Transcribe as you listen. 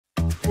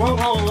Whoa,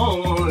 whoa, whoa,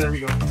 whoa, there we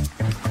go.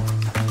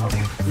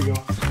 Okay, here we go.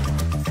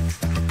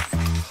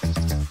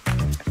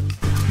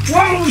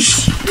 Whoa,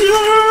 shit!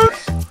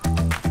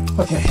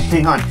 Okay,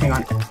 hang on.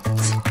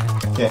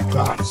 Okay,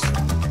 guys.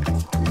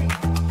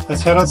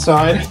 Let's head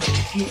outside.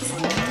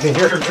 Okay,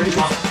 here, pretty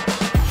much.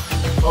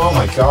 Oh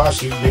my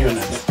gosh, you're doing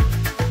it.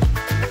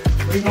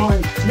 Where are you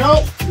going?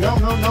 No,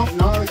 not on the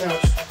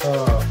couch.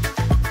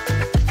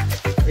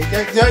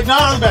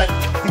 Not on the bed.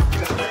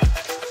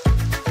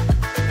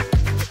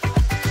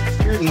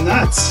 You're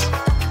nuts.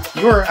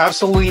 You are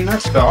absolutely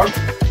nuts, dog.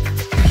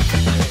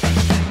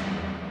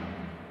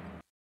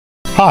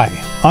 Hi,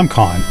 I'm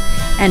Con.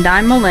 And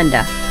I'm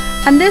Melinda.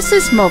 And this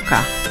is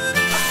Mocha.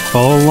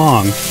 Follow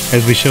along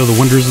as we show the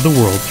wonders of the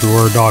world through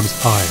our dog's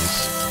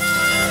eyes.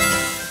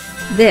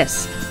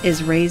 This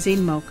is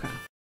Raising Mocha.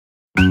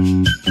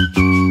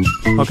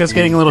 Mocha's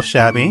getting a little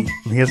shabby.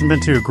 He hasn't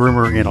been to a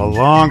groomer in a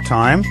long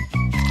time.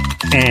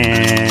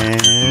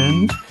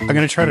 And I'm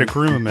going to try to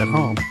groom him at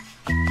home.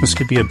 This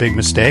could be a big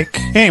mistake.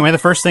 Anyway, the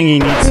first thing he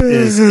needs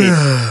is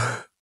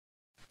a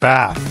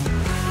bath.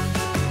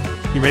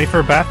 You ready for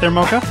a bath there,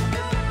 Mocha?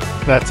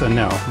 That's a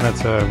no.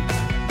 That's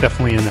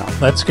definitely a no.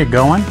 Let's get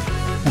going.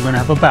 We're going to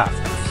have a bath.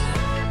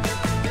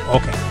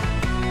 Okay.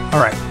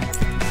 All right.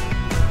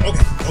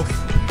 Okay.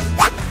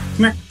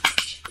 Come here.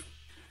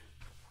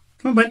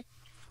 Come on, bud.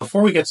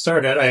 Before we get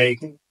started, I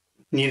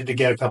needed to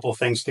get a couple of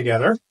things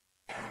together.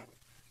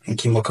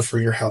 Thank you, Mocha, for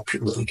your help.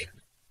 You're really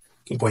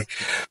good boy.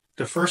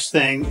 The first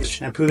thing is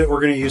shampoo that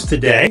we're going to use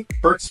today.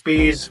 Burt's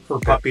Bees for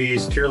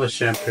Puppies Tearless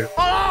Shampoo.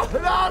 Oh, no,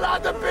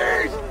 not the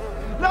bees!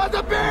 Not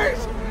the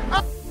bees!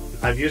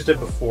 I've used it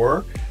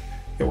before.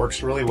 It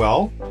works really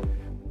well.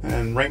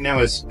 And right now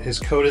his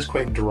coat is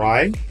quite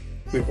dry.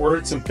 We've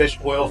ordered some fish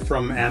oil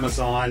from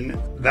Amazon.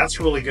 That's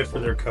really good for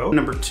their coat.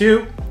 Number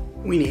 2,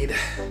 we need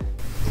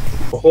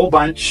a whole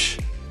bunch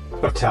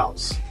of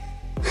towels.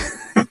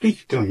 What are you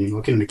doing? You're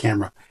looking in the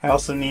camera. I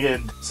also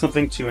needed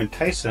something to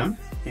entice him,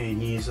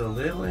 and he's a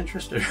little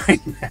interested right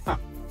now.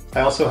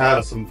 I also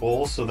have some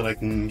bowls so that I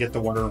can get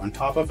the water on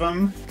top of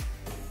him.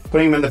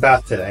 Putting him in the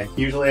bath today.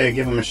 Usually I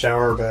give him a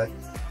shower, but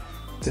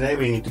today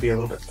we need to be a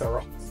little bit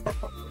thorough.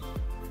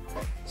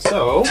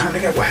 So, time to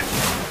get wet.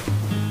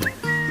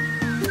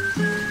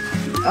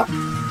 Up.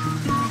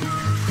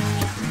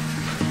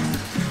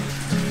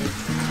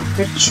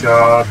 Good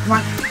job. Come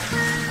on.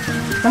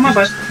 Come on,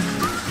 bud.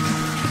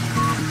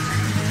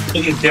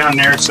 Take it down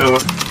there so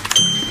it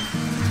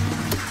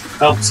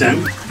helps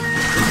him.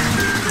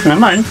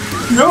 Come on.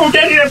 No,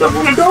 Daddy, I don't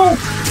want to go.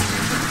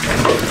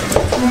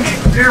 Okay,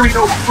 there we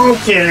go.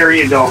 Okay, there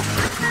you go.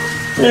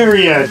 There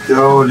you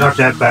go. Not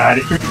that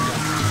bad.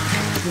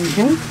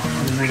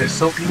 I'm going to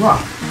soak you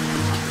off.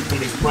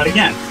 Need to sweat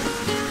again.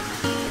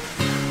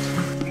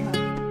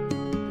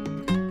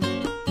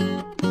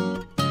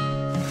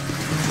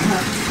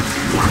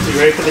 You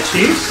ready for the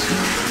cheese?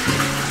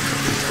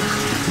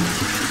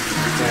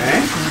 Okay.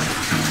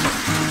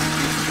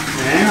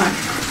 Hang on.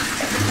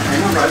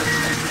 Hang on, bud.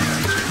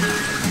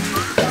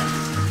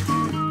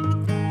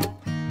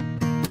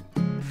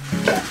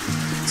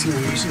 Let's see if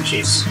we use some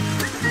cheese.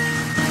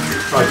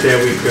 Oh, there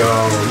we go.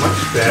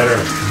 Much better.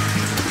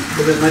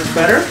 Is it much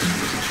better?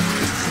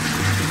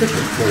 Good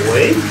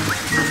boy.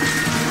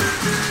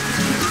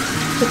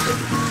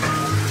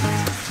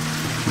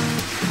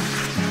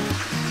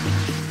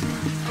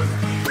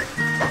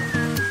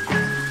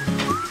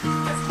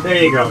 There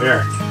you go,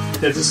 there.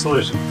 There's a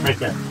solution, right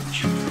there.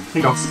 There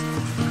you go.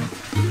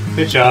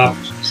 Good job.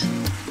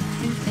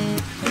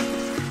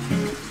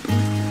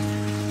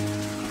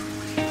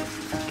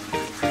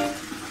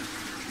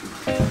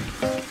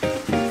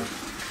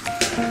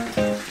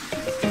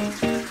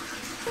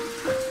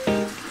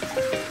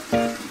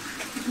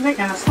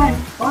 Making us fine.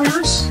 All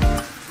yours.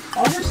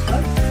 All yours,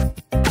 bud.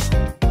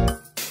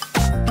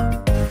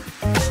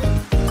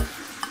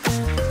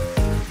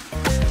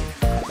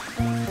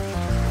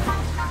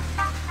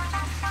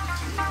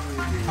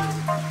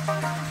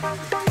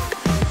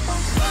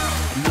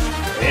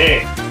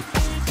 Hey,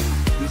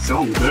 he's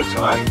so good,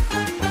 Todd.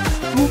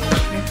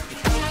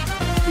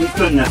 You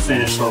couldn't have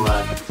finished all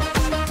that.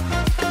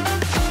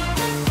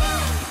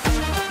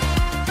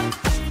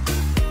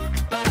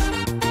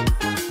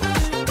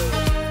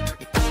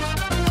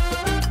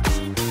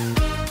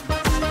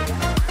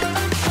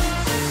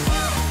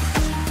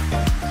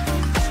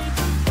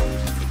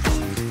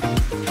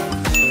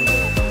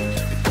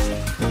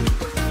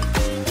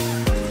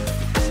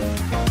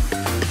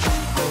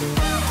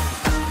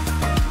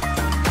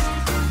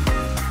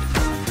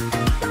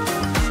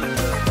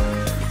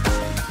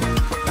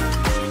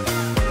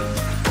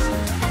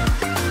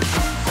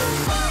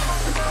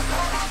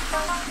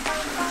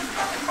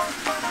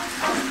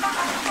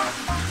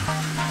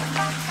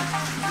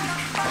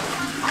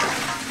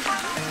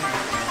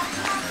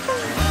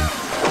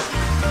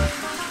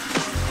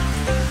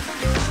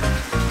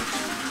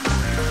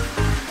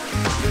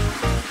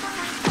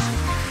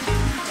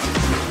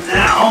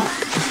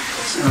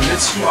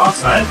 rinse you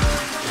outside.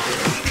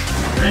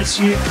 Rinse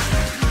you.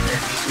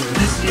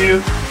 Rinse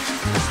you.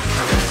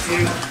 Rinse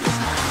you.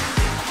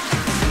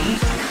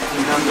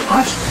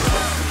 What?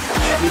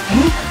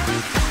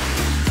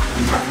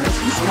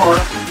 Some more.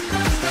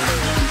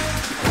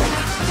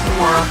 Some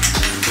more.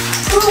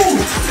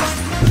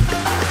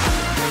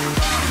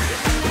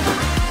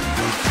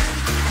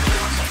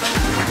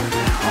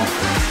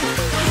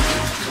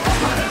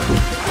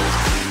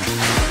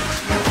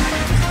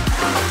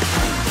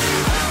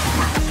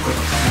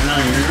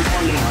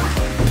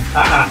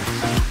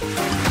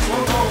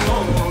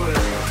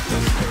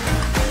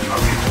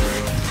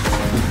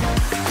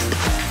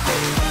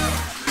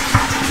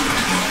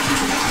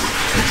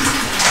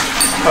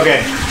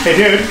 Okay, hey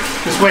dude,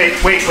 just wait.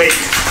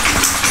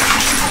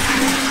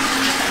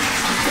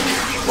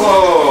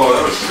 Whoa,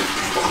 that was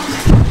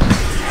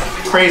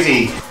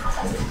crazy.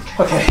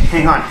 Okay,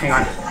 hang on.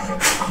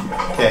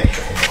 Okay,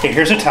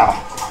 here's a towel.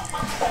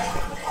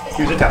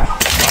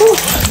 Woo.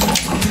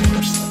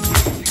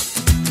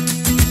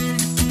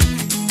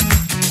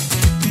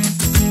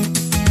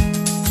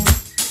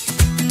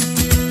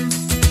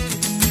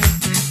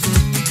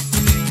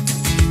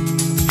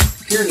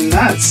 You're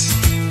nuts.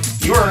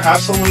 You are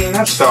absolutely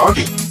nuts, dog.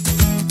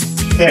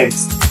 Okay.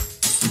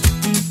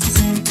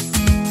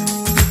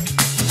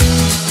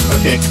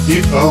 Okay,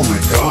 dude. Oh my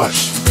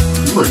gosh.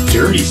 You are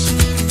dirty.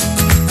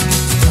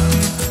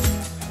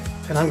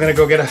 And I'm gonna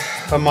go get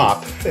a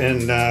mop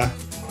and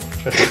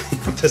try to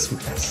clean up this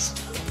mess.